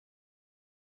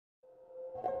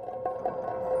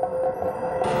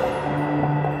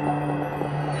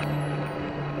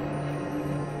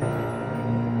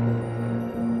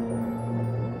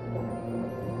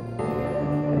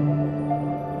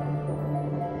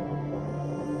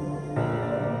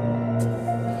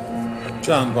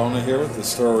John Bona here with the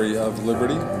story of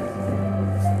liberty.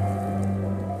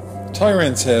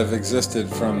 Tyrants have existed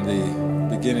from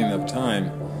the beginning of time.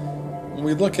 When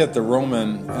we look at the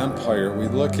Roman Empire, we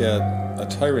look at a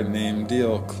tyrant named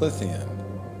Diocletian.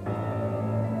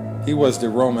 He was the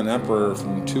Roman emperor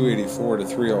from 284 to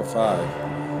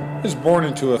 305. He was born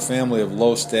into a family of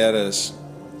low status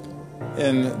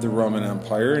in the Roman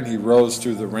Empire, and he rose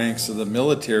through the ranks of the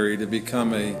military to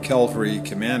become a cavalry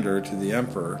commander to the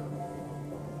emperor.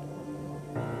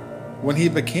 When he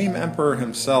became emperor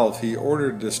himself, he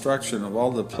ordered destruction of all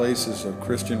the places of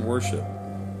Christian worship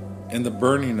and the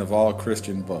burning of all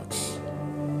Christian books.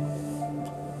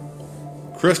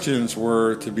 Christians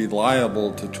were to be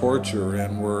liable to torture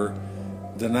and were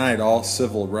denied all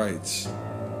civil rights.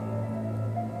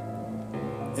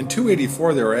 In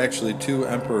 284, there were actually two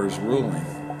emperors ruling.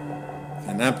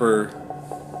 An emperor,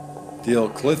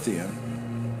 Diocletian,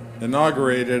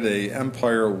 inaugurated an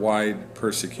empire-wide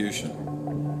persecution,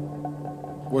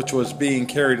 which was being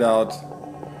carried out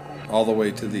all the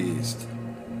way to the east.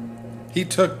 He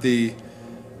took the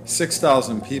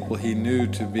 6,000 people he knew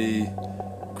to be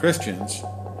Christians,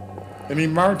 and he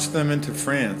marched them into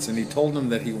France, and he told them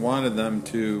that he wanted them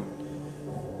to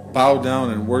bow down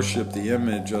and worship the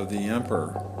image of the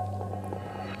emperor.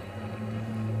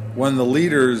 When the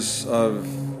leaders of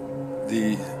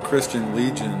the Christian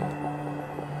Legion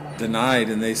denied,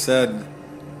 and they said,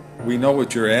 "We know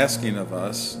what you're asking of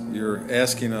us. You're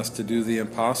asking us to do the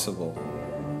impossible."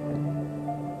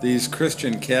 These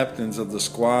Christian captains of the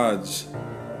squads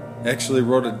actually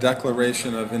wrote a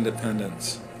Declaration of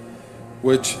Independence,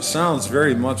 which sounds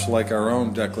very much like our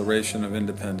own Declaration of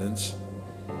Independence.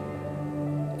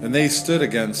 And they stood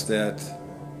against that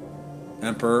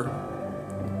emperor,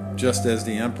 just as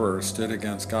the emperor stood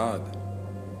against God.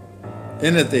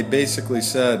 In it, they basically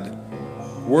said,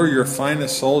 "We're your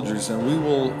finest soldiers, and we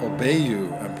will obey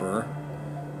you, Emperor,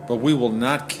 but we will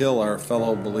not kill our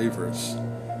fellow believers.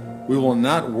 We will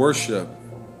not worship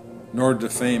nor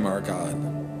defame our God."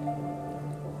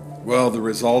 Well, the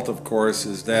result, of course,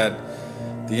 is that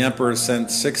the emperor sent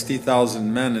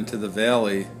 60,000 men into the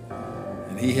valley,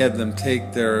 and he had them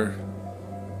take their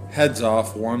heads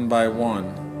off one by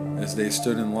one as they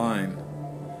stood in line.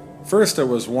 First, it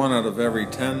was 1 out of every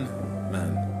 10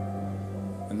 men.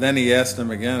 And then he asked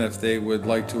them again if they would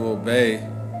like to obey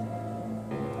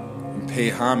and pay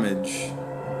homage,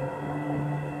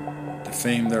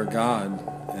 defame their God.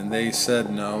 And they said,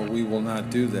 "No, we will not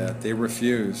do that." They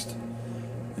refused.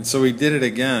 And so he did it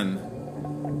again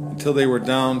until they were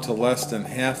down to less than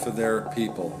half of their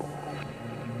people.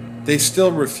 They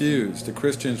still refused. The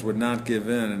Christians would not give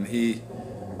in, and he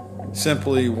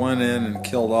simply went in and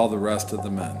killed all the rest of the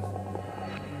men.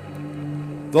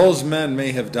 Those men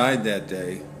may have died that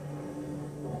day,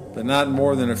 but not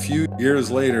more than a few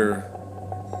years later,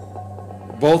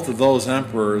 both of those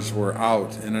emperors were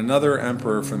out, and another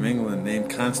emperor from England named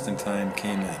Constantine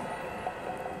came in.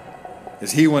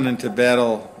 As he went into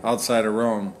battle outside of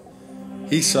Rome,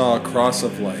 he saw a cross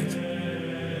of light.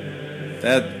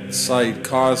 That sight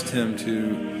caused him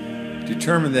to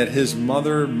determine that his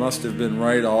mother must have been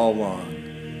right all along,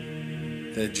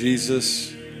 that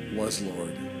Jesus was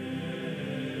Lord.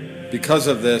 Because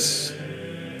of this,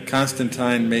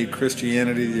 Constantine made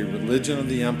Christianity the religion of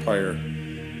the empire,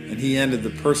 and he ended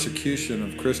the persecution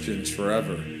of Christians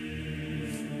forever.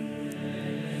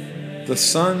 The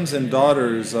sons and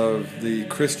daughters of the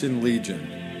Christian Legion,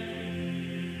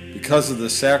 because of the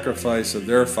sacrifice of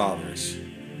their fathers,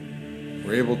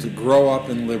 were able to grow up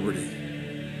in liberty,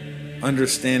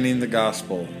 understanding the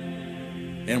gospel,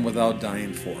 and without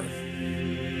dying for it.